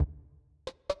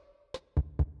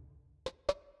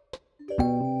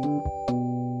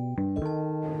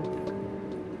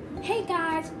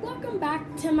guys, welcome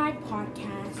back to my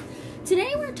podcast.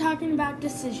 Today we're talking about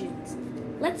decisions.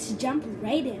 Let's jump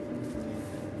right in.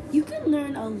 You can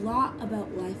learn a lot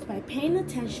about life by paying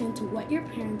attention to what your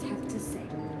parents have to say.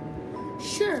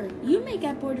 Sure, you may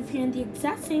get bored of hearing the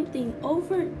exact same thing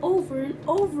over and over and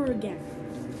over again.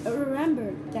 But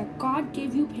remember that God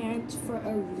gave you parents for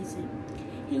a reason.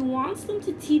 He wants them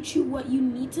to teach you what you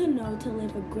need to know to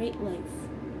live a great life.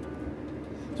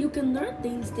 You can learn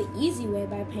things the easy way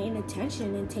by paying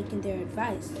attention and taking their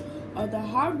advice, or the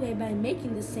hard way by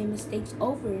making the same mistakes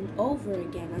over and over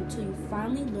again until you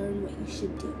finally learn what you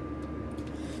should do.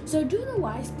 So do the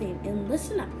wise thing and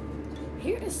listen up.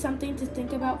 Here is something to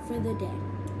think about for the day.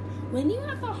 When you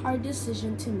have a hard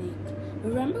decision to make,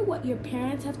 remember what your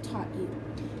parents have taught you.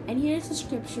 And here's a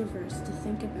scripture verse to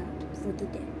think about for the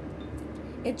day.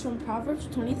 It's from Proverbs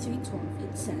 23:12.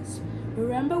 It says,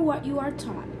 "Remember what you are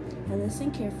taught, and listen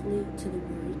carefully to the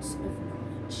words of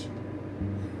knowledge."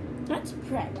 Let's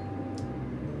pray.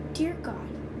 Dear God,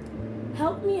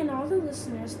 help me and all the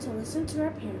listeners to listen to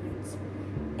our parents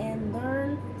and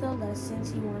learn the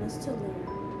lessons you want us to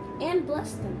learn, and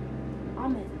bless them.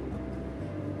 Amen.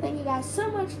 Thank you guys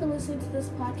so much for listening to this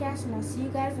podcast, and I'll see you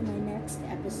guys in my next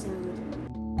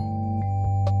episode.